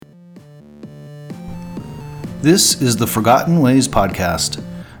This is the Forgotten Ways Podcast,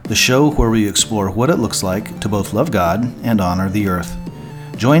 the show where we explore what it looks like to both love God and honor the earth.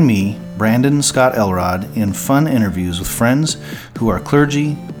 Join me, Brandon Scott Elrod, in fun interviews with friends who are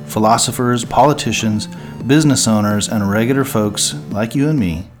clergy, philosophers, politicians, business owners, and regular folks like you and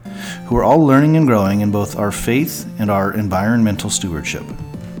me, who are all learning and growing in both our faith and our environmental stewardship.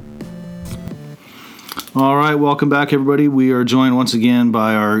 All right, welcome back, everybody. We are joined once again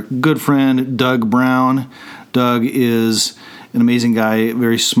by our good friend, Doug Brown. Doug is an amazing guy,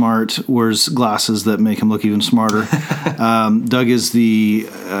 very smart, wears glasses that make him look even smarter. Doug is the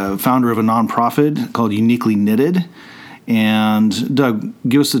founder of a nonprofit called Uniquely Knitted. And Doug,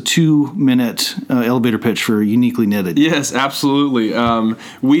 give us a 2-minute elevator pitch for Uniquely Knitted. Yes, absolutely.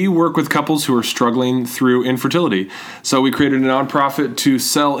 We work with couples who are struggling through infertility. So we created a nonprofit to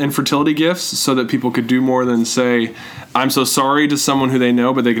sell infertility gifts so that people could do more than say, I'm so sorry to someone who they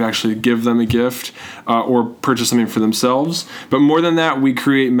know, but they could actually give them a gift or purchase something for themselves. But more than that, we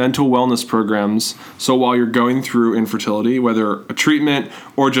create mental wellness programs. So while you're going through infertility, whether a treatment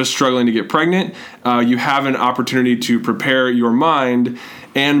or just struggling to get pregnant, you have an opportunity to prepare your mind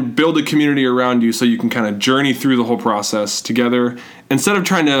and build a community around you so you can kind of journey through the whole process together instead of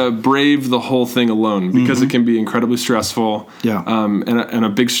trying to brave the whole thing alone, because it can be incredibly stressful and a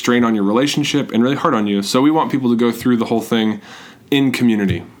big strain on your relationship and really hard on you. So we want people to go through the whole thing in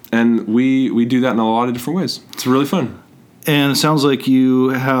community. And we do that in a lot of different ways. It's really fun. And it sounds like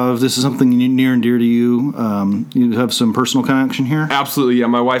this is something near and dear to you. You have some personal connection here? Absolutely, yeah.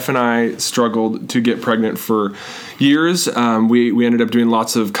 My wife and I struggled to get pregnant for years. We ended up doing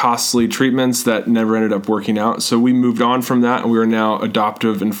lots of costly treatments that never ended up working out. So we moved on from that, and we are now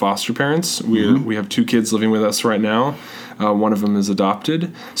adoptive and foster parents. We have 2 kids living with us right now. One of them is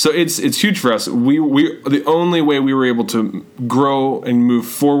adopted. So it's huge for us. The only way we were able to grow and move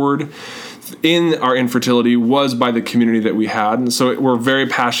forward in our infertility was by the community that we had. And so we're very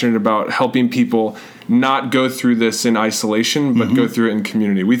passionate about helping people not go through this in isolation, but go through it in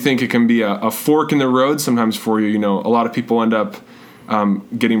community. We think it can be a fork in the road sometimes for you. You know, a lot of people end up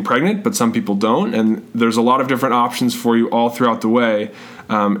getting pregnant, but some people don't. And there's a lot of different options for you all throughout the way.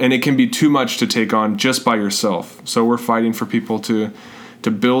 And it can be too much to take on just by yourself. So we're fighting for people to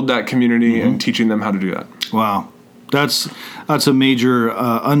build that community and teaching them how to do that. Wow. That's a major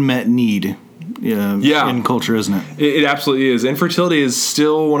unmet need in culture, isn't it? It absolutely is. Infertility is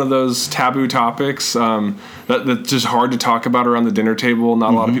still one of those taboo topics that's just hard to talk about around the dinner table.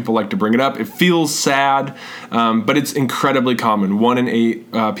 Not a lot of people like to bring it up. It feels sad, but it's incredibly common. 1 in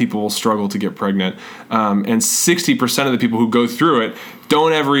 8 people will struggle to get pregnant. And 60% of the people who go through it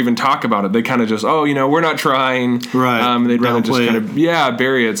don't ever even talk about it. They kind of just, we're not trying. Right. They'd rather just kind of,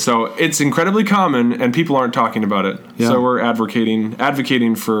 bury it. So it's incredibly common, and people aren't talking about it. Yeah. So we're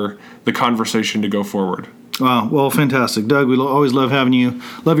advocating for the conversation to go forward. Wow. Well, fantastic. Doug, we always love having you.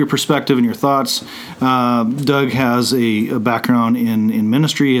 Love your perspective and your thoughts. Doug has a background in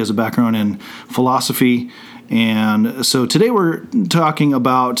ministry, has a background in philosophy. And so today we're talking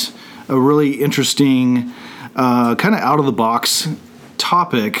about a really interesting, kind of out-of-the-box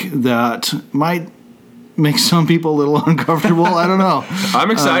topic that might make some people a little uncomfortable. I don't know. I'm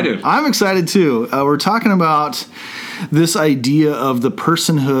excited. I'm excited too. We're talking about this idea of the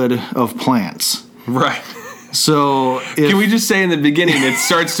personhood of plants. Right. So can we just say in the beginning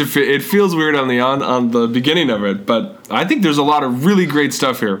it feels weird on the beginning of it, but I think there's a lot of really great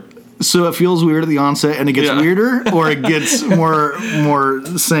stuff here. So it feels weird at the onset and it gets weirder, or it gets more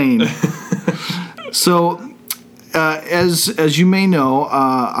sane. So as you may know,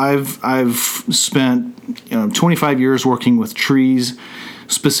 I've spent 25 years working with trees.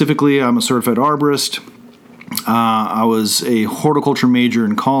 Specifically, I'm a certified arborist. I was a horticulture major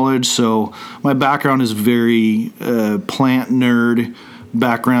in college, so my background is very plant nerd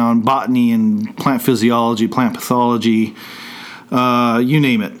background, botany and plant physiology, plant pathology, you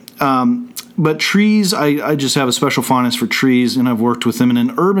name it. But trees, I just have a special fondness for trees, and I've worked with them in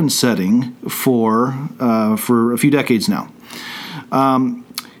an urban setting for a few decades now.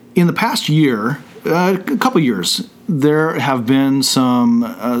 In the past year, a couple years, there have been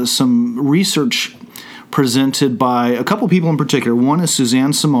some research presented by a couple people in particular. One is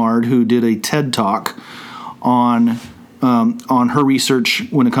Suzanne Simard, who did a TED Talk on her research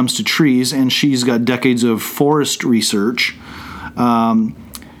when it comes to trees, and she's got decades of forest research.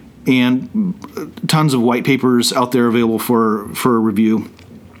 And tons of white papers out there available for review.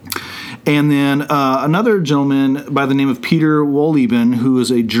 And then another gentleman by the name of Peter Wohleben, who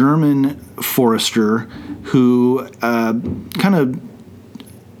is a German forester who kind of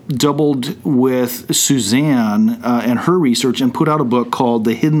doubled with Suzanne and her research and put out a book called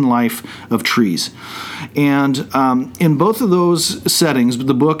The Hidden Life of Trees. And in both of those settings,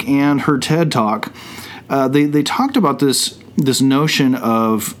 the book and her TED Talk, they talked about this notion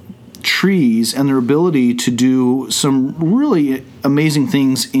of trees and their ability to do some really amazing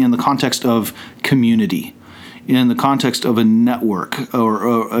things in the context of community, in the context of a network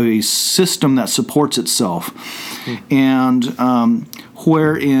or a system that supports itself. And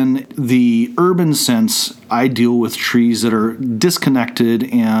where in the urban sense, I deal with trees that are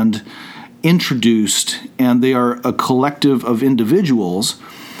disconnected and introduced, and they are a collective of individuals.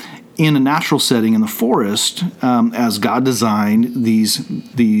 In a natural setting in the forest, as God designed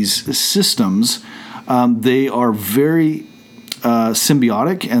these systems, they are very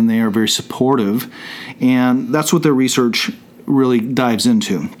symbiotic and they are very supportive, and that's what their research really dives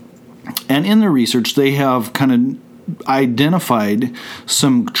into. And in their research, they have kind of identified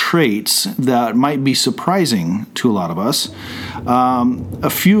some traits that might be surprising to a lot of us,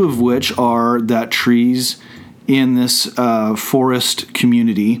 a few of which are that trees in this forest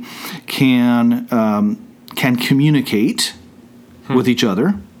community can communicate with each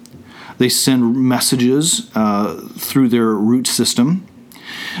other. They send messages through their root system.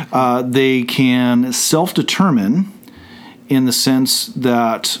 They can self-determine in the sense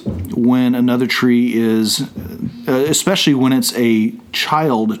that when another tree is, especially when it's a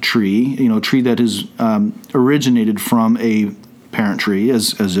child tree, a tree that is originated from a parent tree,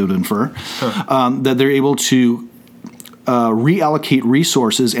 as it would infer, that they're able to reallocate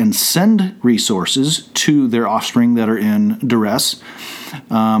resources and send resources to their offspring that are in duress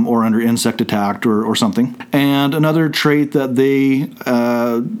or under insect attack or something. And another trait that they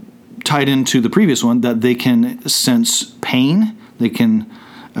tied into the previous one, that they can sense pain. They can,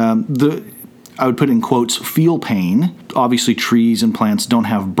 I would put in quotes, feel pain. Obviously, trees and plants don't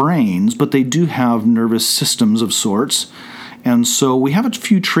have brains, but they do have nervous systems of sorts. And so we have a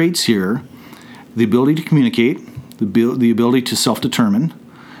few traits here: the ability to communicate, the ability to self-determine,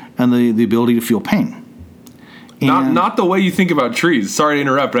 and the ability to feel pain. Not the way you think about trees. Sorry to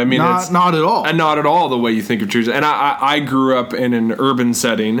interrupt, but I mean, it's not at all. And not at all the way you think of trees. And I grew up in an urban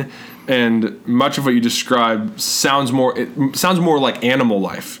setting, and much of what you described sounds more like animal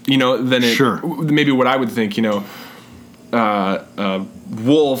life, than maybe what I would think,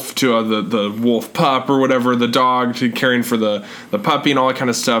 wolf to the wolf pup or whatever, the dog to caring for the puppy and all that kind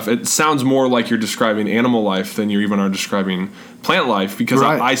of stuff. It sounds more like you're describing animal life than you even are describing plant life, because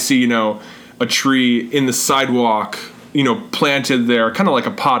right. I see, a tree in the sidewalk, planted there, kind of like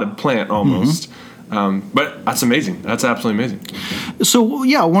a potted plant almost. Mm-hmm. But that's amazing. That's absolutely amazing. So,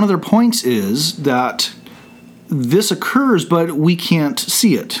 yeah, one of their points is that this occurs, but we can't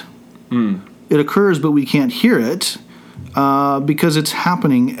see it. It occurs, but we can't hear it. Because it's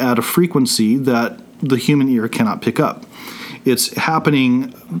happening at a frequency that the human ear cannot pick up. It's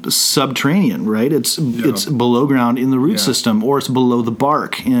happening subterranean, right? It's below ground in the root system, or it's below the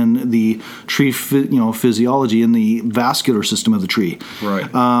bark in the tree, physiology, in the vascular system of the tree. Right.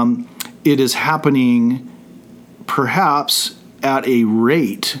 It is happening perhaps at a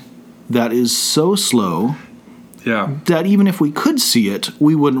rate that is so slow that even if we could see it,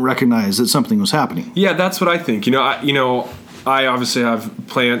 we wouldn't recognize that something was happening. Yeah, that's what I think. I obviously have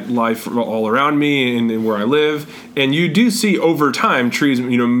plant life all around me and where I live, and you do see over time trees,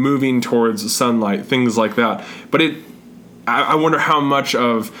 moving towards sunlight, things like that. But I wonder how much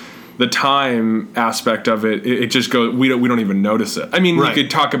of the time aspect of it just goes. We don't even notice it. I mean, right. We could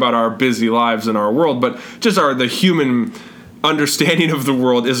talk about our busy lives in our world, but just the human understanding of the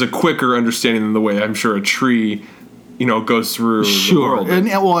world is a quicker understanding than the way I'm sure a tree, goes through the world.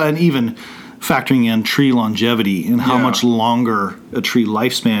 And even factoring in tree longevity and how much longer a tree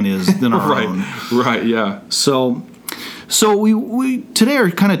lifespan is than our own. Right, yeah. So we today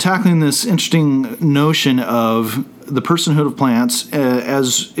are kind of tackling this interesting notion of the personhood of plants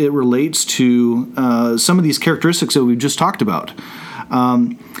as it relates to some of these characteristics that we've just talked about.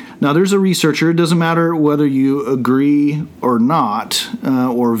 Now, there's a researcher. It doesn't matter whether you agree or not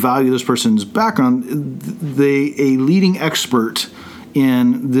or value this person's background. A leading expert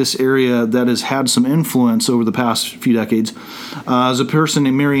in this area that has had some influence over the past few decades is a person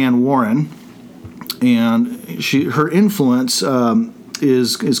named Marianne Warren. And her influence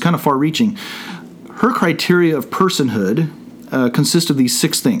is kind of far-reaching. Her criteria of personhood consist of these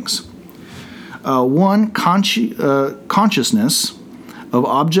 6 things. 1, consciousness of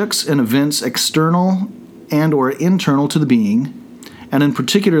objects and events external and or internal to the being, and in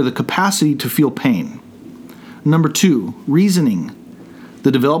particular the capacity to feel pain. Number 2, reasoning, the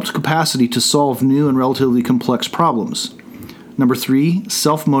developed capacity to solve new and relatively complex problems. Number 3,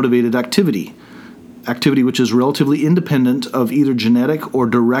 self-motivated activity. Activity which is relatively independent of either genetic or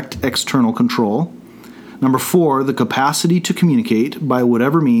direct external control. Number 4, the capacity to communicate by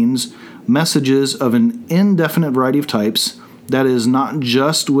whatever means messages of an indefinite variety of types, that is, not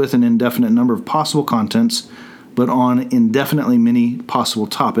just with an indefinite number of possible contents, but on indefinitely many possible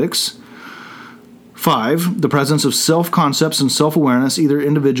topics. 5, the presence of self-concepts and self-awareness, either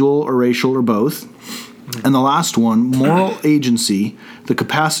individual or racial or both. And the last one, moral agency, the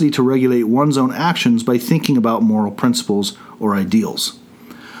capacity to regulate one's own actions by thinking about moral principles or ideals.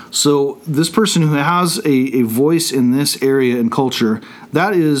 So this person who has a voice in this area in culture,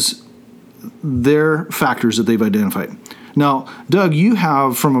 that is their factors that they've identified. Now, Doug, you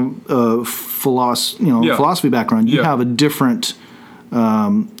have from a philosophy background, you have a different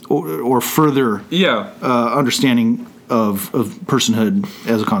or further understanding of personhood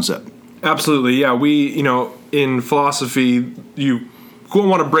as a concept. Absolutely, yeah. We, in philosophy, you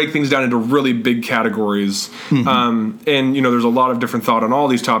want to break things down into really big categories. And, there's a lot of different thought on all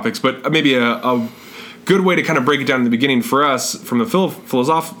these topics, but maybe a good way to kind of break it down in the beginning for us from the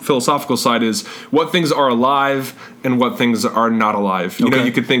philosophical side is what things are alive and what things are not alive. You know,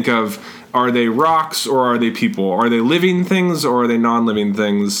 you could think of, are they rocks or are they people? Are they living things or are they non-living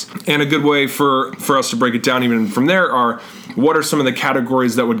things? And a good way for us to break it down even from there are, what are some of the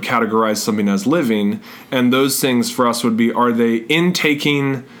categories that would categorize something as living? And those things for us would be, are they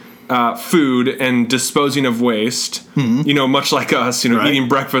intaking food and disposing of waste, much like us, eating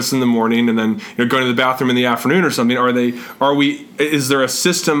breakfast in the morning and then going to the bathroom in the afternoon or something. Is there a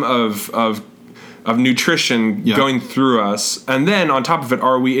system of nutrition going through us? And then on top of it,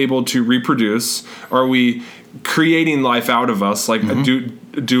 are we able to reproduce? Are we creating life out of us? Like,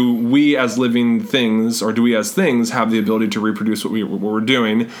 do we as living things, or do we as things have the ability to reproduce what we're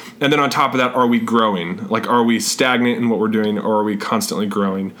doing? And then on top of that, are we growing? Like, are we stagnant in what we're doing, or are we constantly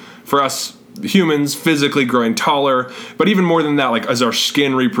growing? For us humans, physically growing taller, but even more than that, like, is our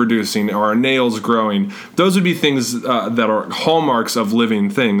skin reproducing, or our nails growing? Those would be things that are hallmarks of living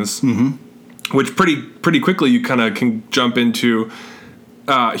things, which pretty quickly you kind of can jump into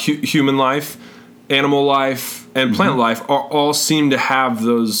human life, animal life, and plant life all seem to have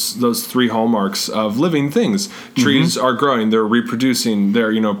those three hallmarks of living things. Trees are growing, they're reproducing,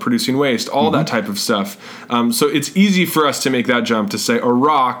 they're producing waste, all that type of stuff. So it's easy for us to make that jump to say a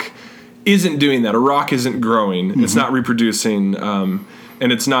rock isn't doing that. A rock isn't growing. It's not reproducing, and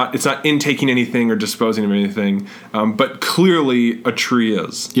it's not intaking anything or disposing of anything. But clearly a tree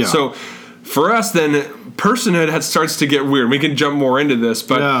is. Yeah. So for us then, personhood starts to get weird. We can jump more into this,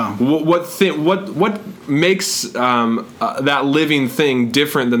 but what makes that living thing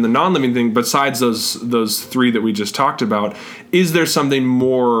different than the non-living thing? Besides those three that we just talked about, is there something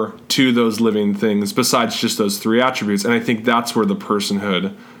more to those living things besides just those three attributes? And I think that's where the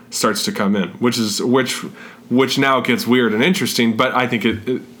personhood starts to come in, which now gets weird and interesting. But I think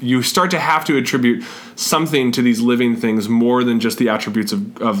you start to have to attribute something to these living things more than just the attributes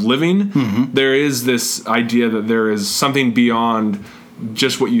of living. There is this idea that there is something beyond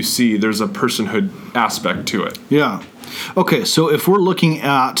just what you see. There's a personhood aspect to it. Yeah. Okay, so if we're looking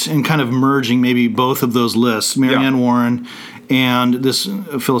at and kind of merging maybe both of those lists, Marianne Warren and this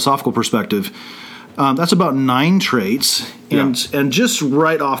philosophical perspective, that's about 9 traits. And just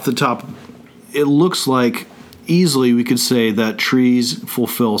right off the top, it looks like easily we could say that trees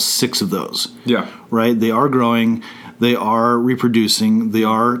fulfill 6 of those. Yeah. Right? They are growing, they are reproducing, they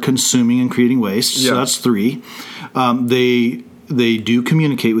are consuming and creating waste. So that's 3. They do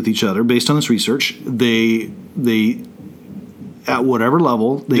communicate with each other based on this research. They at whatever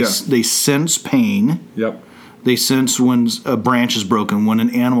level, they sense pain. Yep. They sense when a branch is broken, when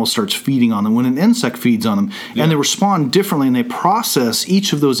an animal starts feeding on them, when an insect feeds on them, and they respond differently, and they process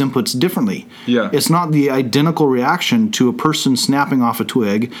each of those inputs differently. Yeah. It's not the identical reaction to a person snapping off a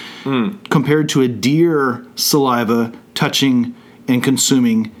twig compared to a deer saliva touching and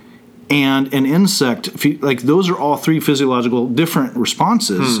consuming and an insect. Like, those are all 3 physiological different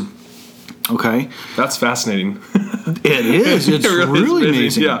responses. Okay? That's fascinating. It is. It's really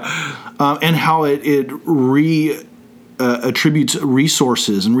amazing. Yeah. And how it attributes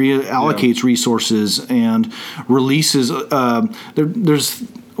resources and reallocates resources and releases. There's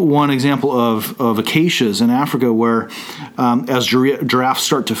one example of acacias in Africa where, as giraffes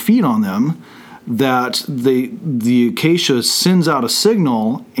start to feed on them, that the acacia sends out a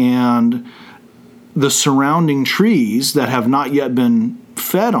signal, and the surrounding trees that have not yet been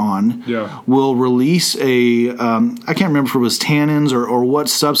fed on will release I can't remember if it was tannins or what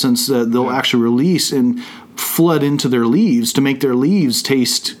substance that they'll actually release and flood into their leaves to make their leaves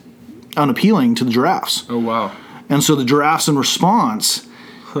taste unappealing to the giraffes. Oh, wow. And so the giraffes in response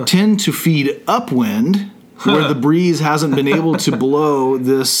tend to feed upwind where the breeze hasn't been able to blow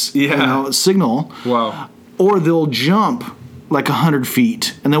this signal. Wow. Or they'll jump like 100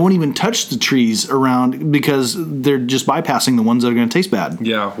 feet and they won't even touch the trees around because they're just bypassing the ones that are going to taste bad.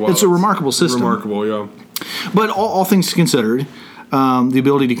 Yeah, well, it's a remarkable system. Remarkable, yeah. But all things considered, the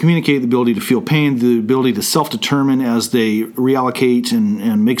ability to communicate, the ability to feel pain, the ability to self-determine as they reallocate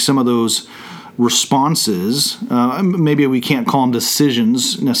and make some of those responses. Maybe we can't call them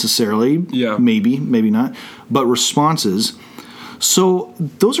decisions necessarily. Yeah. Maybe not. But responses. So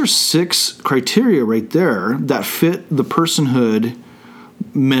those are 6 criteria right there that fit the personhood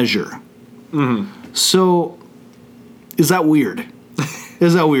measure. Mm-hmm. So is that weird?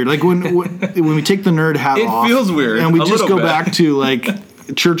 Is that weird? Like when we take the nerd hat off, it feels weird, and we just go back to like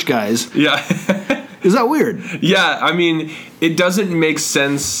church guys. Yeah. Is that weird? Yeah, I mean, it doesn't make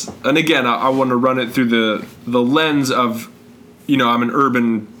sense. And again, I want to run it through the lens of, I'm an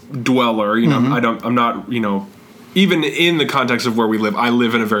urban dweller. Mm-hmm. I'm not, even in the context of where we live, I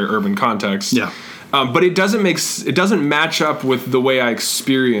live in a very urban context. Yeah. But it doesn't match up with the way I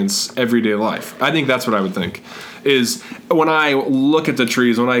experience everyday life. I think that's what I would think is when I look at the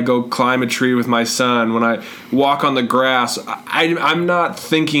trees, when I go climb a tree with my son, when I walk on the grass, I'm not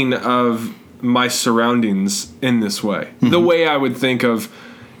thinking of my surroundings in this way. Mm-hmm. The way I would think of,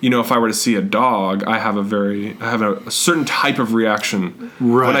 if I were to see a dog, I have a certain type of reaction.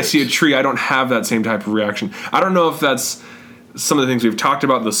 Right. When I see a tree, I don't have that same type of reaction. I don't know if that's some of the things we've talked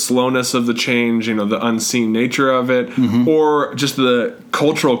about, the slowness of the change, the unseen nature of it, mm-hmm. or just the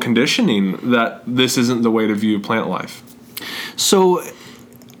cultural conditioning that this isn't the way to view plant life. So,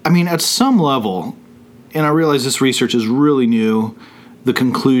 I mean, at some level, and I realize this research is really new, the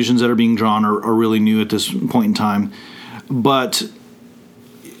conclusions that are being drawn are really new at this point in time, but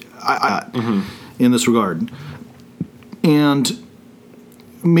I mm-hmm. in this regard. And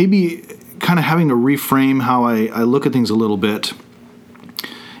maybe kind of having to reframe how I look at things a little bit.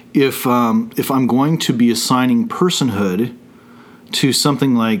 If I'm going to be assigning personhood to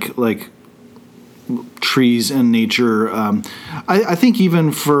something like trees and nature, I think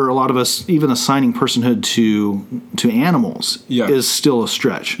even for a lot of us, even assigning personhood to animals is still a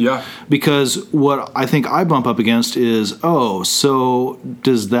stretch. Yeah. Because what I think I bump up against is, so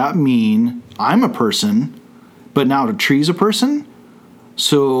does that mean I'm a person, but now the tree's a person?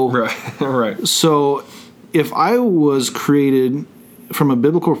 So right. So if I was created from a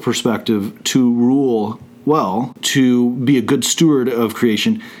biblical perspective to rule well, to be a good steward of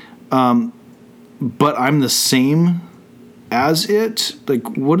creation, but I'm the same as it,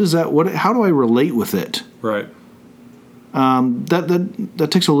 like what is that? How do I relate with it? Right. That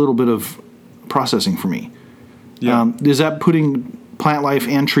takes a little bit of processing for me. Yeah. Is that putting plant life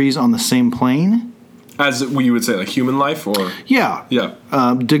and trees on the same plane? As you would say, like human life, or yeah.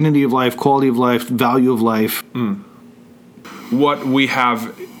 Dignity of life, quality of life, value of life. What we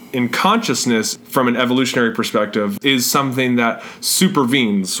have in consciousness from an evolutionary perspective is something that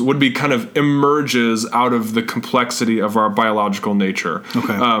supervenes, would be kind of emerges out of the complexity of our biological nature.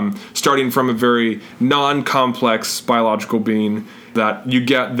 Okay. Starting from a very non-complex biological being, that you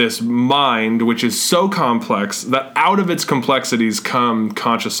get this mind, which is so complex that out of its complexities come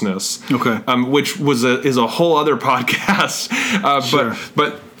consciousness. Okay. Which is a whole other podcast. Sure.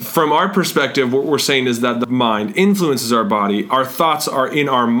 But from our perspective, what we're saying is that the mind influences our body. Our thoughts are in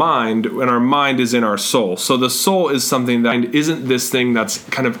our mind, and our mind is in our soul. So the soul is something that isn't this thing that's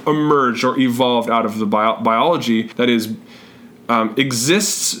kind of emerged or evolved out of the biology that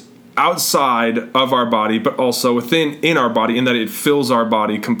exists outside of our body, but also in our body, in that it fills our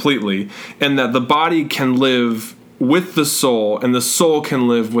body completely, and that the body can live with the soul, and the soul can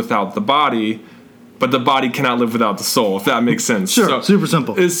live without the body, but the body cannot live without the soul, if that makes sense. Sure, so super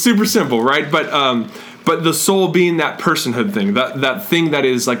simple. It's super simple, right? But the soul being that personhood thing, that thing that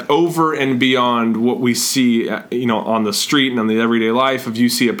is like over and beyond what we see, on the street and on the everyday life. If you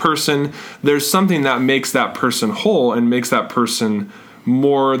see a person, there's something that makes that person whole and makes that person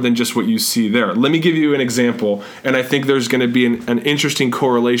more than just what you see there. Let me give you an example, and I think there's going to be an interesting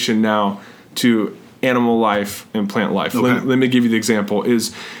correlation now to animal life and plant life. Okay. Let me give you the example.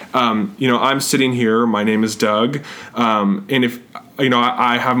 I'm sitting here, my name is Doug, and if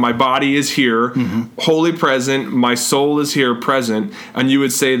I have, my body is here, mm-hmm. wholly present, my soul is here present, and you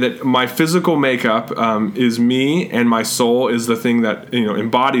would say that my physical makeup is me, and my soul is the thing that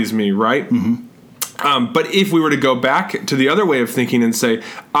embodies me, right? Mm-hmm. But if we were to go back to the other way of thinking and say,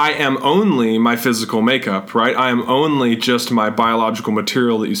 I am only my physical makeup, right? I am only just my biological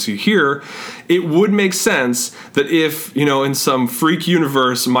material that you see here, it would make sense that if, in some freak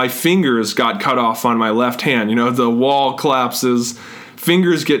universe, my fingers got cut off on my left hand, the wall collapses,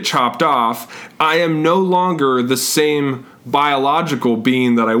 fingers get chopped off, I am no longer the same biological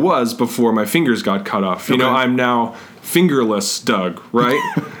being that I was before my fingers got cut off. Okay. I'm now fingerless Doug, right?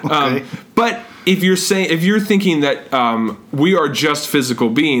 Okay. But if you're thinking that we are just physical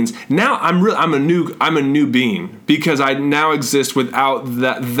beings, now I'm a new being because I now exist without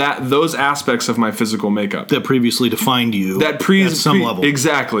those aspects of my physical makeup that previously defined you at some level.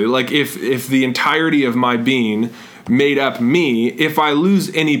 Exactly. Like if the entirety of my being made up me, if I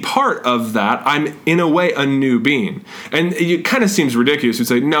lose any part of that, I'm in a way a new being. And it kind of seems ridiculous to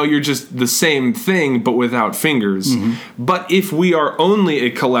say, no, you're just the same thing but without fingers. Mm-hmm. But if we are only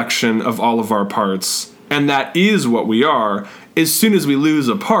a collection of all of our parts, and that is what we are, as soon as we lose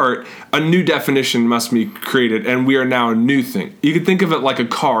a part, a new definition must be created, and we are now a new thing. You could think of it like a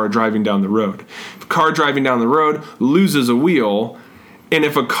car driving down the road. If a car driving down the road loses a wheel, and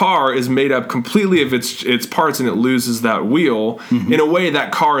if a car is made up completely of its parts and it loses that wheel, mm-hmm. in a way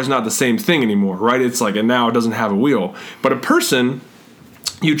that car is not the same thing anymore, right? It's like, and now it doesn't have a wheel. But a person,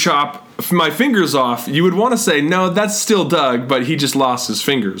 you chop my fingers off, you would want to say, no, that's still Doug, but he just lost his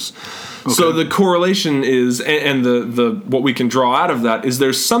fingers. Okay. So the correlation is, and the what we can draw out of that is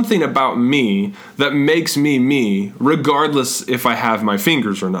there's something about me that makes me, regardless if I have my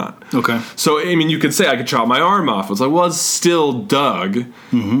fingers or not. Okay. So, I mean, you could say I could chop my arm off. It's like, well, it's still Doug,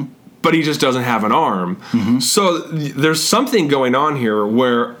 mm-hmm. but he just doesn't have an arm. Mm-hmm. So there's something going on here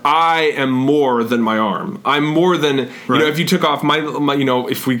where I am more than my arm. I'm more than, right. If you took off my,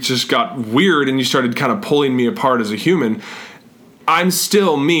 if we just got weird and you started kind of pulling me apart as a human, I'm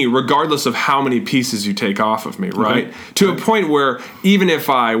still me, regardless of how many pieces you take off of me, right? Okay. To a point where even if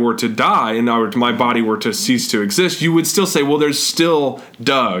I were to die and my body were to cease to exist, you would still say, well, there's still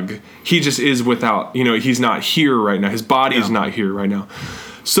Doug. He just is without, he's not here right now. His body is not here right now.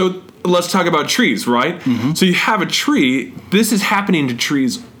 So let's talk about trees, right? Mm-hmm. So you have a tree. This is happening to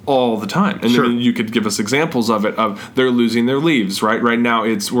trees all the time. And sure. then you could give us examples of it, of they're losing their leaves, right? Right now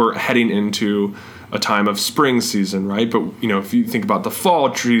we're heading into a time of spring season, right? But, if you think about the fall,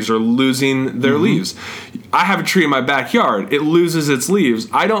 trees are losing their mm-hmm. leaves. I have a tree in my backyard. It loses its leaves.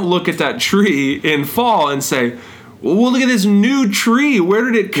 I don't look at that tree in fall and say, well, look at this new tree. Where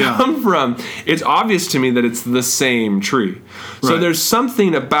did it come from? It's obvious to me that it's the same tree. Right. So there's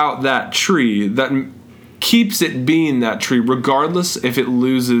something about that tree that keeps it being that tree, regardless if it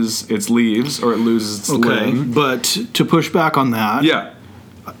loses its leaves or it loses its limb. But to push back on that,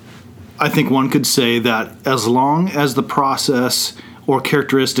 I think one could say that as long as the process or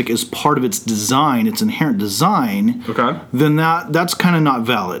characteristic is part of its design, its inherent design, then that's kind of not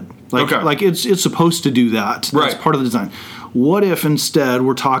valid. Like it's supposed to do that. That's right. part of the design. What if instead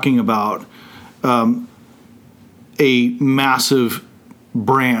we're talking about a massive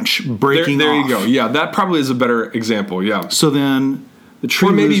branch breaking there off? You go. Yeah, that probably is a better example. Yeah. So then the tree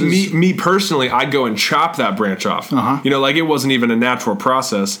or maybe loses... me personally, I'd go and chop that branch off. Uh-huh. Like it wasn't even a natural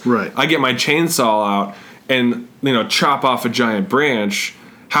process. Right. I get my chainsaw out and chop off a giant branch.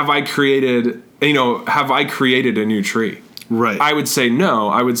 Have I created a new tree? Right. I would say no.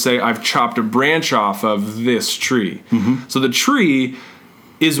 I would say I've chopped a branch off of this tree. Mm-hmm. So the tree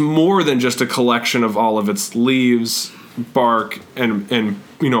is more than just a collection of all of its leaves, bark, and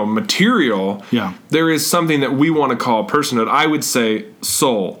material. Yeah. There is something that we want to call personhood. I would say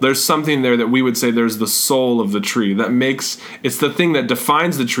soul. There's something there that we would say there's the soul of the tree that it's the thing that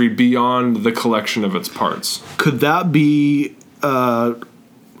defines the tree beyond the collection of its parts. Could that be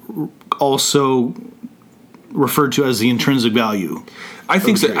also referred to as the intrinsic value? I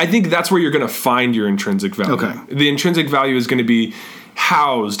think so. I think that's where you're going to find your intrinsic value. Okay. The intrinsic value is going to be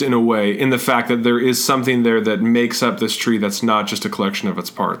housed in a way in the fact that there is something there that makes up this tree that's not just a collection of its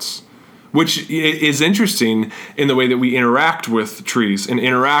parts, which is interesting in the way that we interact with trees and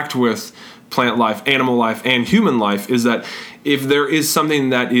interact with plant life, animal life, and human life, is that if there is something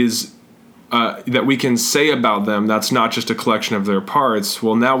that is that we can say about them that's not just a collection of their parts,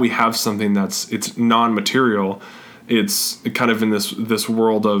 well, now we have something it's non-material. It's kind of in this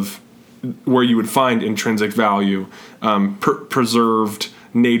world of where you would find intrinsic value, preserved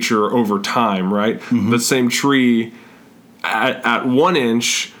nature over time, right? Mm-hmm. The same tree at 1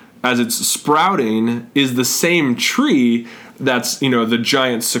 inch as it's sprouting is the same tree that's the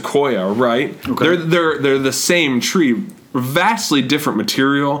giant sequoia, right? Okay. They're the same tree vastly different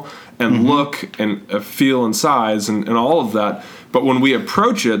material and look and feel and size and all of that. But when we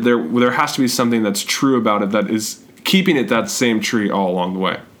approach it, there has to be something that's true about it that is keeping it that same tree all along the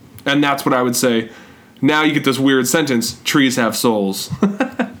way. And that's what I would say. Now you get this weird sentence, trees have souls.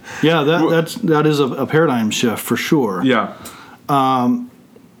 Yeah, that is a paradigm shift for sure. Yeah.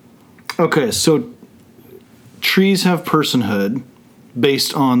 Okay, so trees have personhood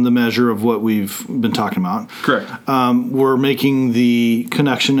based on the measure of what we've been talking about. Correct. We're making the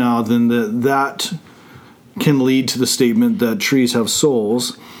connection now then that can lead to the statement that trees have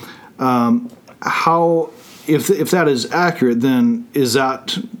souls. How, if that is accurate, then is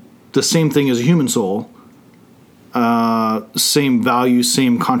that the same thing as a human soul? Same value,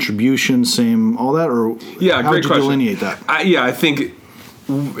 same contribution, same all that? Or yeah, how great would you question. delineate that? I think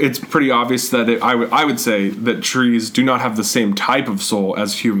it's pretty obvious that I would say that trees do not have the same type of soul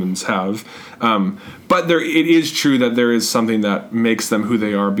as humans have. But it is true that there is something that makes them who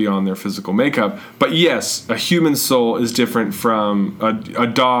they are beyond their physical makeup. But yes, a human soul is different from a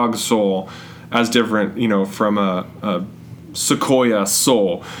dog soul, as different, from a sequoia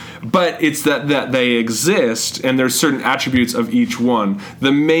soul. But it's that they exist, and there's certain attributes of each one.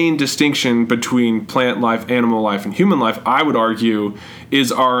 The main distinction between plant life, animal life, and human life, I would argue,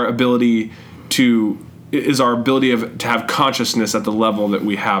 is our ability to have consciousness at the level that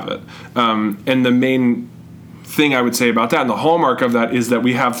we have it. And the main thing I would say about that, and the hallmark of that, is that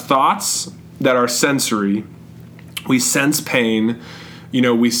we have thoughts that are sensory. We sense pain.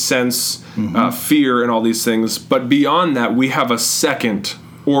 We sense fear and all these things. But beyond that, we have a second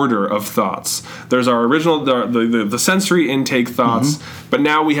order of thoughts. There's our original, the sensory intake thoughts, but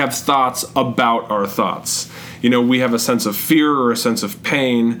now we have thoughts about our thoughts. We have a sense of fear or a sense of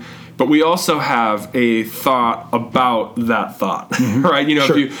pain, but we also have a thought about that thought, right?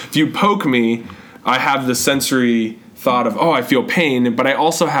 Sure. If you poke me, I have the sensory thought of, I feel pain, but I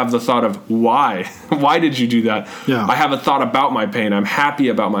also have the thought of why. Why did you do that? Yeah. I have a thought about my pain. I'm happy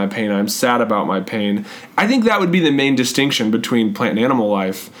about my pain. I'm sad about my pain. I think that would be the main distinction between plant and animal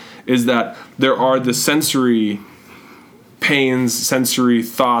life, is that there are the sensory pains, sensory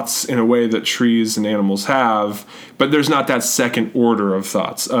thoughts in a way that trees and animals have, but there's not that second order of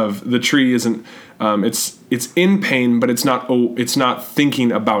thoughts. Of the tree isn't it's in pain, but it's not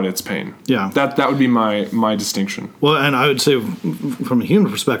thinking about its pain. Yeah, that would be my distinction. Well, and I would say from a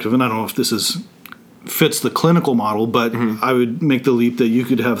human perspective, and I don't know if this fits the clinical model, but I would make the leap that you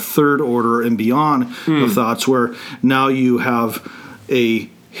could have third order and beyond of thoughts, where now you have a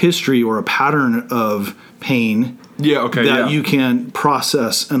history or a pattern of pain. You can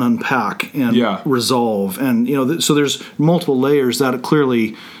process and unpack and resolve, and so there's multiple layers that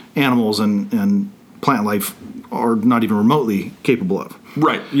clearly animals and plant life are not even remotely capable of.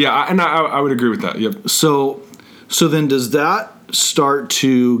 Right. Yeah, and I would agree with that. Yep. So then does that start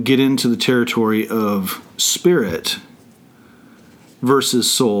to get into the territory of spirit versus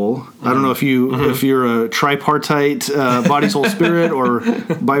soul? I don't know if you're a tripartite body, soul, spirit, or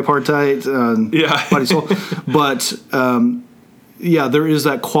bipartite body, soul, but there is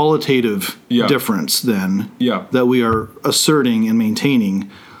that qualitative difference then that we are asserting and maintaining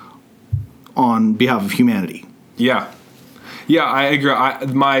on behalf of humanity. Yeah, I agree.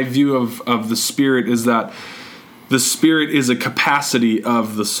 My view of the spirit is that the spirit is a capacity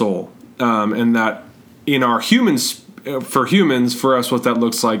of the soul, and that in our humans, for us, what that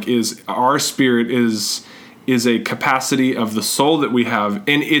looks like is our spirit is a capacity of the soul that we have,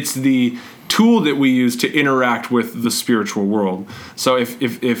 and it's the tool that we use to interact with the spiritual world. So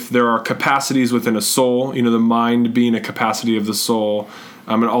if there are capacities within a soul, the mind being a capacity of the soul,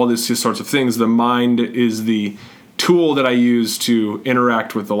 and all these sorts of things, the mind is the tool that I use to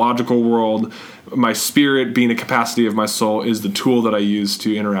interact with the logical world. My spirit, being a capacity of my soul, is the tool that I use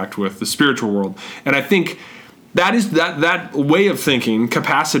to interact with the spiritual world. And I think that is that way of thinking,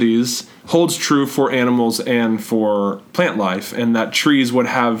 capacities, holds true for animals and for plant life, and that trees would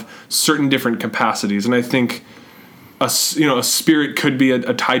have certain different capacities. And I think a spirit could be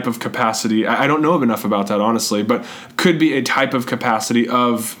a type of capacity. I don't know enough about that, honestly, but could be a type of capacity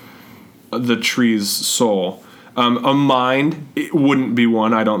of the tree's soul. A mind, it wouldn't be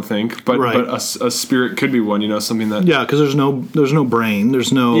one, I don't think, but a spirit could be one. Something that because there's no brain,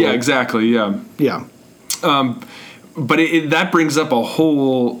 there's no exactly yeah. But that brings up a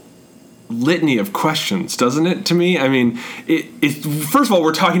whole litany of questions, doesn't it, to me? I mean, first of all,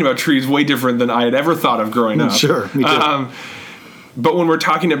 we're talking about trees way different than I had ever thought of growing up. Sure, me too. But when we're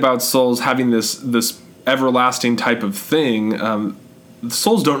talking about souls having this everlasting type of thing, the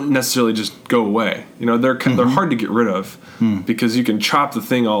souls don't necessarily just go away. They're hard to get rid of because you can chop the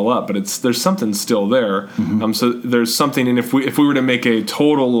thing all up, but there's something still there. So there's something, and if we were to make a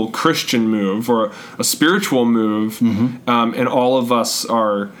total Christian move or a spiritual move, and all of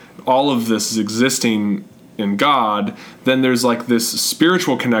this is existing in God, then there's like this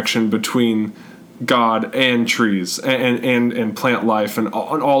spiritual connection between God and trees and plant life and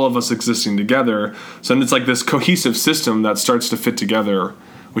all of us existing together. So it's like this cohesive system that starts to fit together,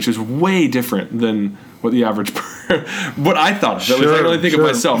 which is way different than what the average what I thought of. At least I can only think of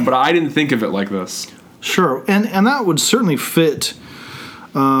myself, but I didn't think of it like this. Sure, and that would certainly fit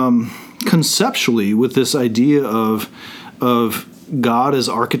conceptually with this idea of God as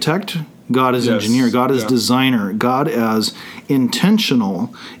architect, God as engineer, God as designer, God as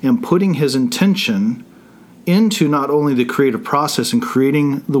intentional, and putting his intention into not only the creative process and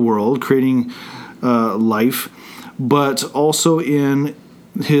creating the world, creating life, but also in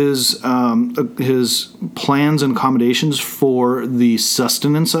his plans and accommodations for the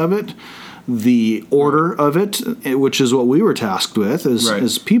sustenance of it, the order of it, which is what we were tasked with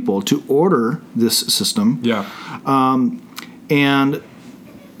as people, to order this system. Yeah. And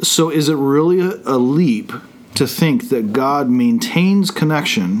so is it really a leap to think that God maintains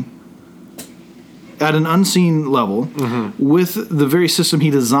connection at an unseen level with the very system he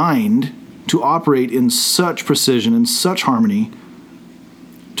designed to operate in such precision and such harmony?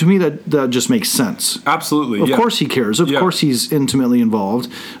 To me, that just makes sense. Absolutely. Of course he cares. Of course he's intimately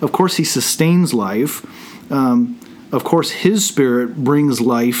involved. Of course he sustains life. Of course his spirit brings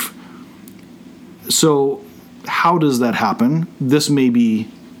life. So how does that happen? This may be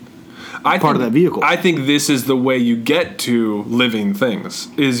part of that vehicle. I think this is the way you get to living things,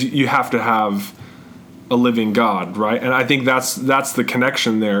 is you have to have a living God, right? And I think that's the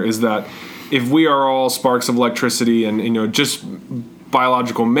connection there, is that if we are all sparks of electricity and just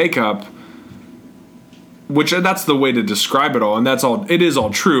biological makeup, which that's the way to describe it all, and it is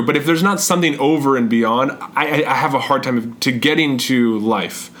all true, but if there's not something over and beyond, I have a hard time to getting to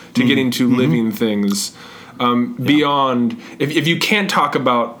life, to getting to living things beyond. If you can't talk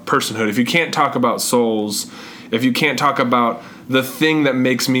about personhood, if you can't talk about souls, if you can't talk about the thing that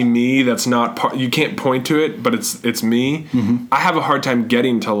makes me, that's not part, you can't point to it, but it's me. I have a hard time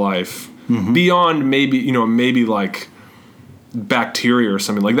getting to life beyond maybe like bacteria or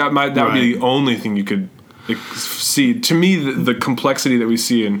something like that. That would be the only thing you could see. To me, the complexity that we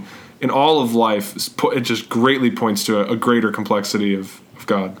see in all of life, it just greatly points to a greater complexity of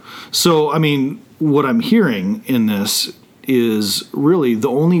God. So, I mean, what I'm hearing in this is really the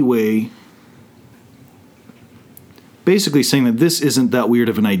only way, basically saying that this isn't that weird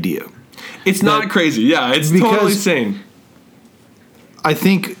of an idea. It's not crazy. Yeah, it's totally sane. I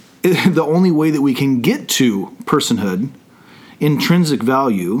think the only way that we can get to personhood, intrinsic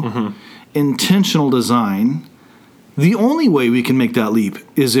value, intentional design, the only way we can make that leap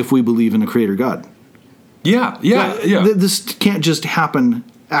is if we believe in a creator God. Yeah. This can't just happen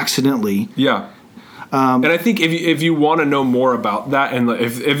accidentally. Yeah. And I think if you want to know more about that, and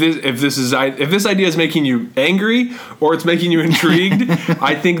if this idea is making you angry or it's making you intrigued,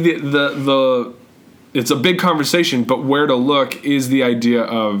 I think it's a big conversation. But where to look is the idea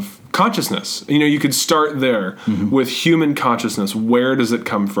of consciousness. You could start there with human consciousness. Where does it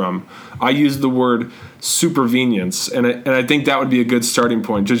come from? I use the word supervenience, and I think that would be a good starting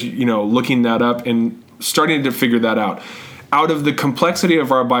point. Just looking that up and starting to figure that out. Out of the complexity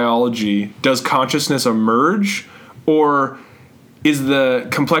of our biology, does consciousness emerge, or is the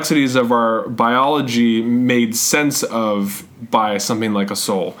complexities of our biology made sense of by something like a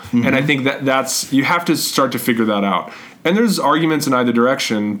soul? And I think that's you have to start to figure that out. And there's arguments in either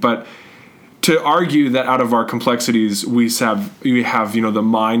direction, but to argue that out of our complexities we have the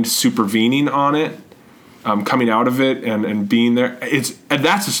mind supervening on it, coming out of it and being there,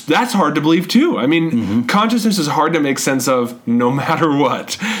 that's hard to believe too. I mean, consciousness is hard to make sense of no matter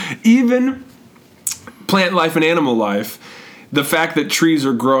what. Even plant life and animal life, the fact that trees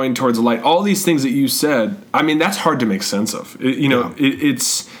are growing towards light, all these things that you said, I mean, that's hard to make sense of.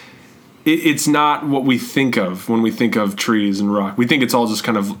 It's not what we think of when we think of trees and rock. We think it's all just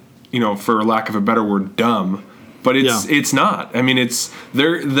kind of, for lack of a better word, dumb. But it's not. I mean, it's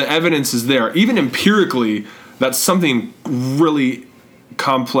there. The evidence is there, even empirically, that something really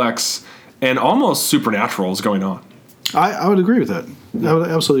complex and almost supernatural is going on. I would agree with that. I would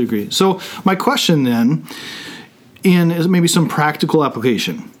absolutely agree. So my question then, is maybe some practical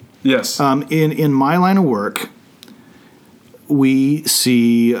application. Yes. In my line of work, we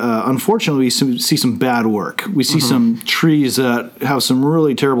see, unfortunately, we see some bad work. We see some trees that have some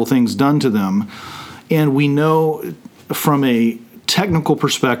really terrible things done to them. And we know from a technical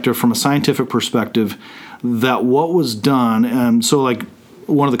perspective, from a scientific perspective, that what was done, and so like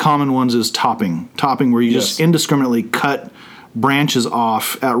one of the common ones is topping, where you just indiscriminately cut branches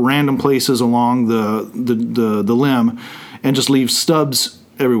off at random places along the limb and just leave stubs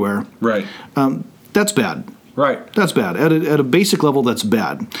everywhere. Right. That's bad. Right. That's bad. At a basic level, that's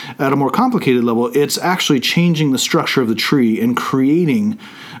bad. At a more complicated level, it's actually changing the structure of the tree and creating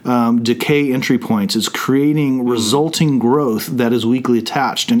decay entry points. It's creating resulting growth that is weakly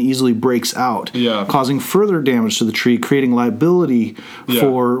attached and easily breaks out, causing further damage to the tree, creating liability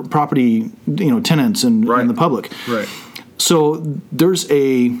for property, tenants and the public. Right. So there's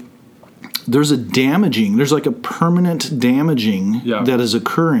like a permanent damaging that is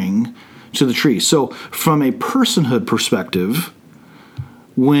occurring to the tree. So from a personhood perspective,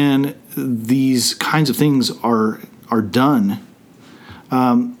 when these kinds of things are done,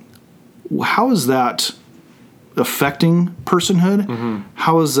 how is that affecting personhood? Mm-hmm.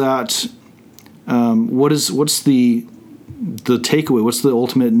 How is that? What's the takeaway? What's the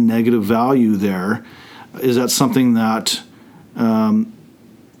ultimate negative value there? Is that something that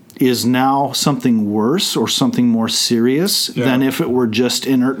is now something worse or something more serious than if it were just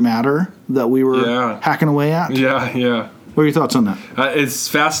inert matter that we were hacking away at? Yeah. What are your thoughts on that? It's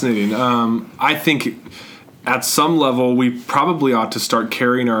fascinating. I think at some level we probably ought to start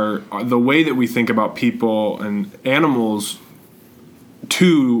carrying the way that we think about people and animals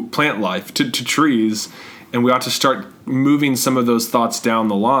to plant life, to trees, and we ought to start moving some of those thoughts down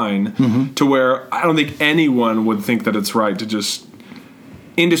the line to where I don't think anyone would think that it's right to just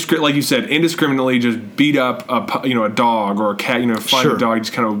like you said, indiscriminately just beat up a dog or a cat. Find a dog,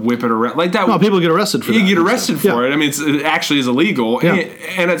 just kind of whip it around like that. No, people get arrested for that. You get arrested for it. I mean, it actually is illegal,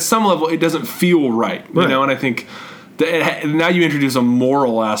 and at some level, it doesn't feel right. And I think now you introduce a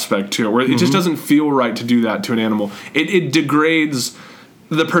moral aspect to it, where it just doesn't feel right to do that to an animal. It degrades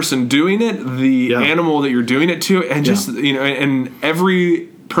the person doing it, the animal that you're doing it to, and just and every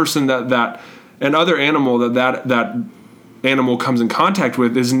person that and other animal that animal comes in contact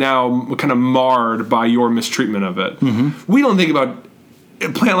with is now kind of marred by your mistreatment of it. Mm-hmm. We don't think about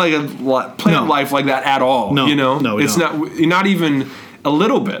plant life like that at all. No, it's not even a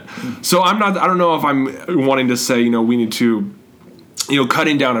little bit. So I don't know if I'm wanting to say we need to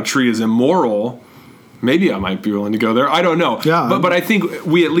cutting down a tree is immoral. Maybe I might be willing to go there. I don't know. Yeah. But I think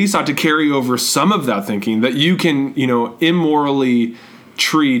we at least ought to carry over some of that thinking that you can immorally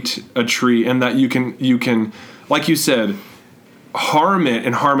treat a tree, and that you can like you said, harm it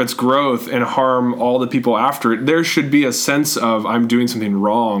and harm its growth and harm all the people after it. There should be a sense of I'm doing something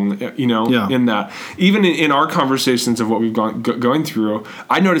wrong, in that. Even in our conversations of what we've going through,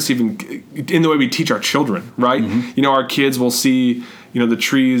 I notice even in the way we teach our children, right? Mm-hmm. Our kids will see the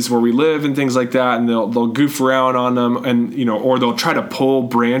trees where we live and things like that, and they'll goof around on them, and or they'll try to pull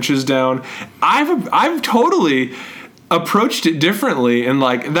branches down. I've totally approached it differently, and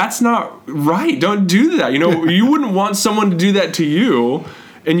that's not right. Don't do that. You wouldn't want someone to do that to you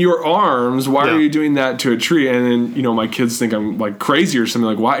in your arms. Why are you doing that to a tree? And then my kids think I'm like crazy or something.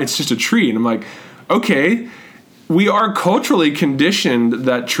 Like, why? It's just a tree. And I'm like, okay, we are culturally conditioned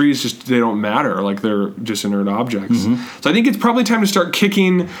that trees they don't matter, like they're just inert objects. Mm-hmm. So I think it's probably time to start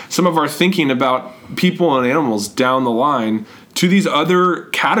kicking some of our thinking about people and animals down the line to these other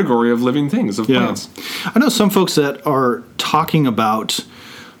category of living things, of plants. I know some folks that are talking about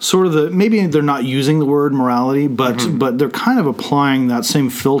sort of maybe they're not using the word morality, but they're kind of applying that same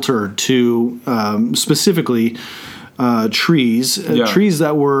filter to specifically trees, trees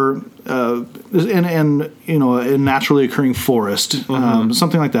that were in a naturally occurring forest,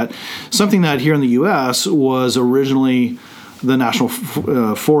 something like that. Something that here in the U.S. was originally the national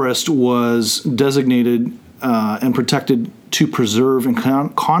forest was designated and protected to preserve and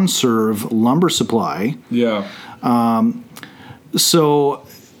conserve lumber supply. Yeah. So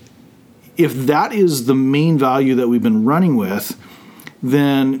if that is the main value that we've been running with,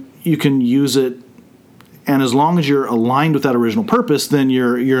 then you can use it, and as long as you're aligned with that original purpose, then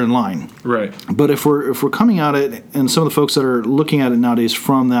you're in line. Right. But if we're coming at it, and some of the folks that are looking at it nowadays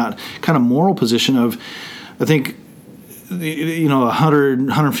from that kind of moral position of, I think,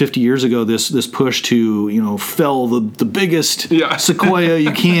 150 years ago, this push to fell the biggest sequoia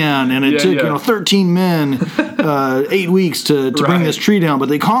you can, and it took 13 men 8 weeks to bring this tree down, but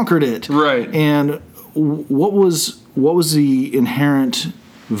they conquered it. Right. And what was the inherent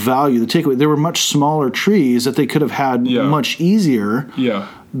value, the takeaway? There were much smaller trees that they could have had much easier. Yeah.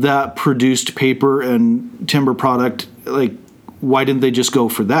 That produced paper and timber product. Like, why didn't they just go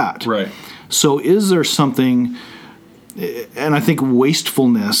for that? Right. So is there something? And I think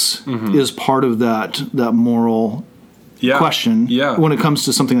wastefulness is part of that moral question when it comes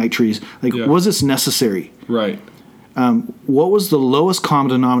to something like trees. Like, was this necessary? Right. What was the lowest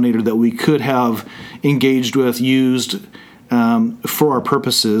common denominator that we could have engaged with, used for our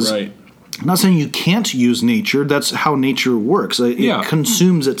purposes? Right. I'm not saying you can't use nature. That's how nature works. It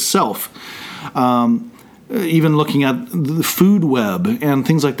consumes itself. Even looking at the food web and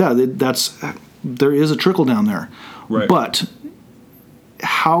things like that, there is a trickle down there. Right. But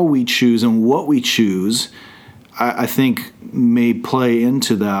how we choose and what we choose, I think, may play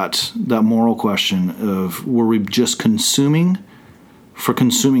into that moral question of, were we just consuming for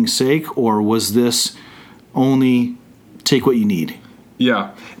consuming's sake, or was this only take what you need?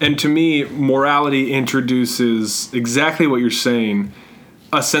 Yeah. And to me, morality introduces exactly what you're saying,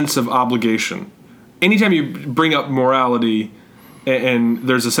 a sense of obligation. Anytime you bring up morality, and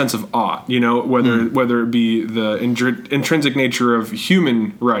there's a sense of ought, whether it be the intrinsic nature of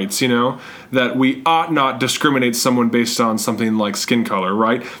human rights, that we ought not discriminate someone based on something like skin color,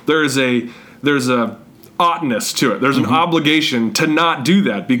 right? There's a oughtness to it. There's an obligation to not do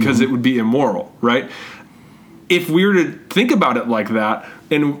that because it would be immoral, right? If we were to think about it like that,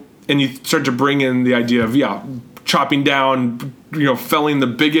 and you start to bring in the idea of chopping down, felling the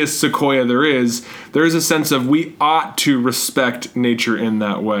biggest sequoia there is a sense of we ought to respect nature in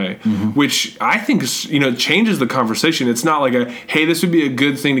that way, which I think changes the conversation. It's not like hey, this would be a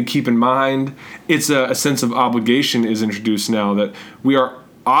good thing to keep in mind. It's a sense of obligation is introduced now, that we are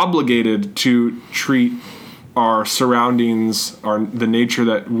obligated to treat our surroundings, the nature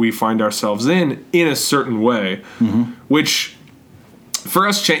that we find ourselves in a certain way, which for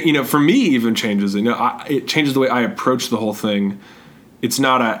us, for me even changes. It changes the way I approach the whole thing. It's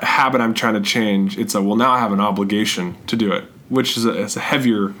not a habit I'm trying to change. It's now I have an obligation to do it, which is a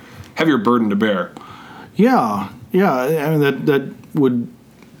heavier burden to bear. Yeah. I mean that would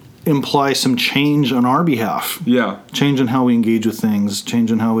imply some change on our behalf. Yeah, change in how we engage with things,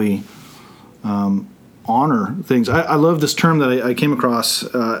 change in how we honor things. I love this term that I came across.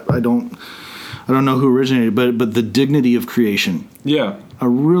 I don't know who originated, but the dignity of creation. Yeah, I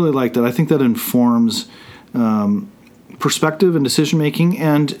really like that. I think that informs perspective and decision making,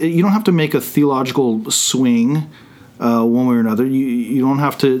 and you don't have to make a theological swing one way or another. You don't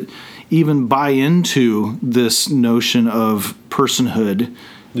have to even buy into this notion of personhood.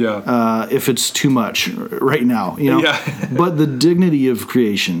 Yeah, if it's too much right now, Yeah. But the dignity of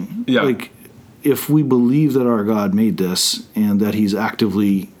creation. Yeah. Like, if we believe that our God made this and that He's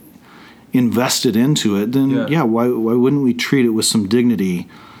actively invested into it, then why wouldn't we treat it with some dignity?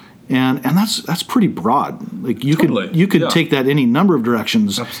 And that's pretty broad. Like, you could take that any number of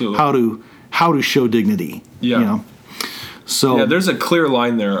directions. Absolutely. How to show dignity. Yeah. So there's a clear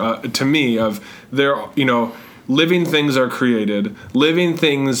line there to me of there. Living things are created. Living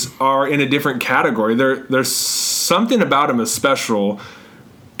things are in a different category. There's something about them as special.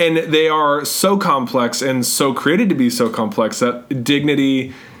 And they are so complex and so created to be so complex that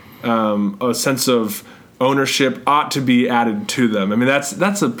dignity, a sense of ownership ought to be added to them. I mean, that's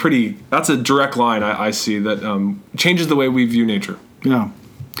a direct line I see that changes the way we view nature. Yeah.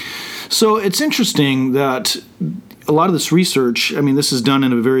 So it's interesting that a lot of this research, I mean, this is done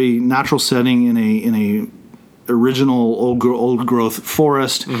in a very natural setting in a original old growth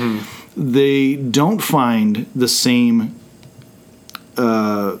forest. They don't find the same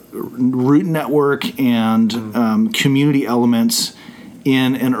root network and community elements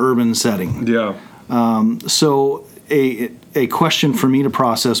in an urban setting. Yeah. So a question for me to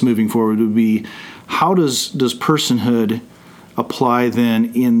process moving forward would be, how does personhood apply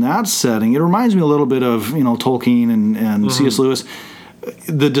then in that setting? It reminds me a little bit of Tolkien and C.S. Lewis.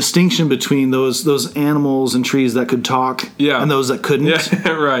 The distinction between those animals and trees that could talk and those that couldn't. Yeah,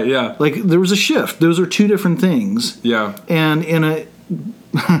 right, yeah. Like, there was a shift. Those are two different things. Yeah. And in a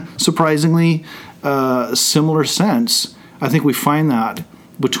surprisingly similar sense, I think we find that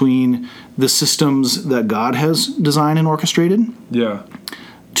between the systems that God has designed and orchestrated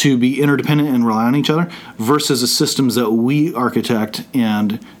to be interdependent and rely on each other versus the systems that we architect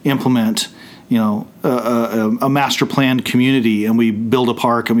and implement. A master planned community, and we build a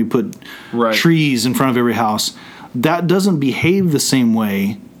park and we put trees in front of every house. That doesn't behave the same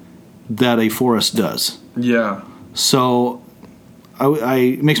way that a forest does. Yeah. So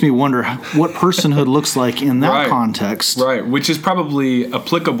it makes me wonder what personhood looks like in that context. Right, which is probably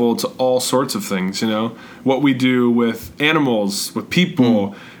applicable to all sorts of things. What we do with animals, with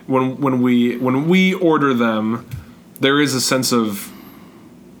people. When we order them, there is a sense of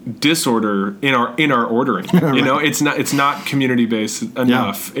disorder in our ordering. Right. It's not community based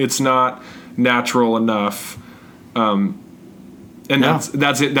enough. It's not natural enough. And And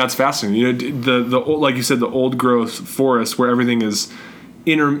that's it. That's fascinating. You know, the old, like you said, the old growth forest where everything is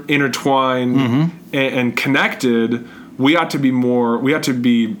intertwined and connected. We ought to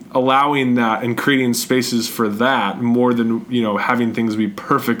be allowing that and creating spaces for that more than, you know, having things be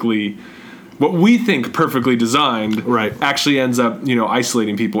perfectly, what we think perfectly designed, right, actually ends up, you know,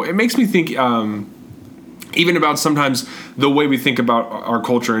 isolating people. It makes me think, even about sometimes the way we think about our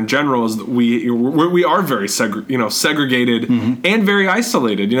culture in general is that we are very segregated and very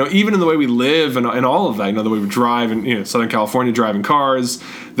isolated. You know, even in the way we live and all of that. You know, the way we drive in, you know, Southern California, driving cars.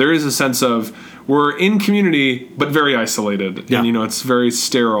 There is a sense of we're in community but very isolated, and you know, it's very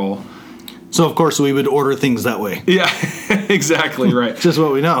sterile. So of course we would order things that way. Yeah, exactly right. Just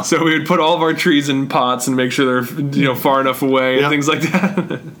what we know. So we would put all of our trees in pots and make sure they're, you know, far enough away and things like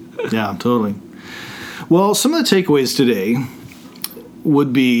that. Yeah, totally. Well, some of the takeaways today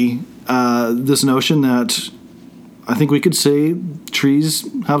would be this notion that I think we could say trees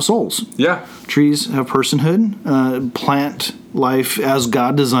have souls. Yeah. Trees have personhood. Plant life as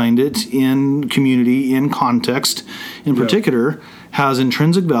God designed it in community, in context, in particular, has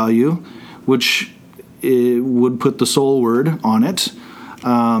intrinsic value, which it would put the soul word on it.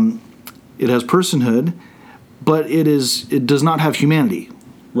 It has personhood, but it does not have humanity.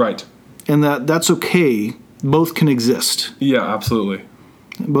 Right. And that's okay. Both can exist. Yeah, absolutely.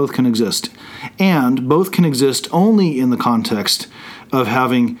 Both can exist. And both can exist only in the context of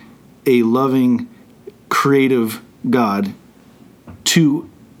having a loving, creative God to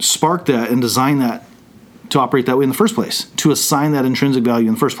spark that and design that to operate that way in the first place, to assign that intrinsic value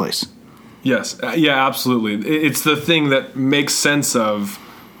in the first place. Yes. Yeah, absolutely. It's the thing that makes sense of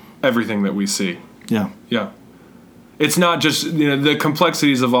everything that we see. Yeah. Yeah. It's not just, you know, the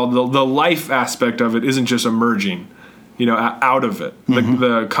complexities of all the life aspect of it isn't just emerging, you know, out of it.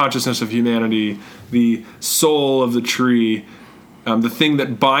 The consciousness of humanity, the soul of the tree, the thing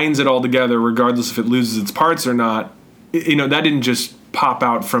that binds it all together, regardless if it loses its parts or not. You know, that didn't just pop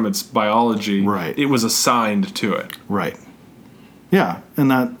out from its biology. Right. It was assigned to it. Right. Yeah, and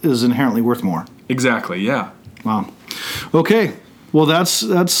that is inherently worth more. Exactly. Yeah. Wow. Okay. Well, that's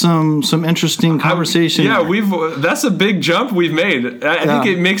some interesting conversation. That's a big jump we've made. I think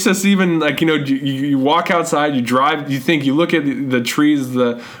it makes us even, like, you know, you walk outside, you drive, you look at the trees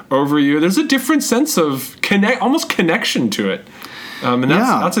over you. There's a different sense of almost connection to it, and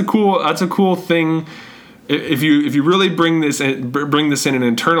that's a cool thing. If you really bring this in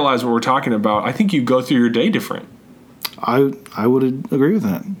and internalize what we're talking about, I think you go through your day different. I would agree with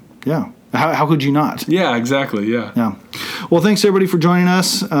that. Yeah. How could you not? Yeah, exactly. Yeah. Yeah. Well, thanks everybody for joining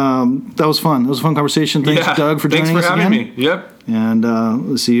us. That was fun. It was a fun conversation. Thanks, Doug, for joining us again. Thanks for having me. Yep. And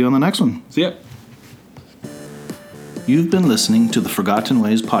we'll see you on the next one. See ya. You've been listening to the Forgotten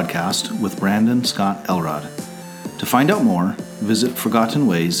Ways podcast with Brandon Scott Elrod. To find out more, visit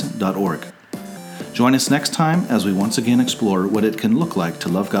forgottenways.org. Join us next time as we once again explore what it can look like to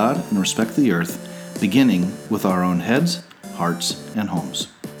love God and respect the earth, beginning with our own heads, hearts, and homes.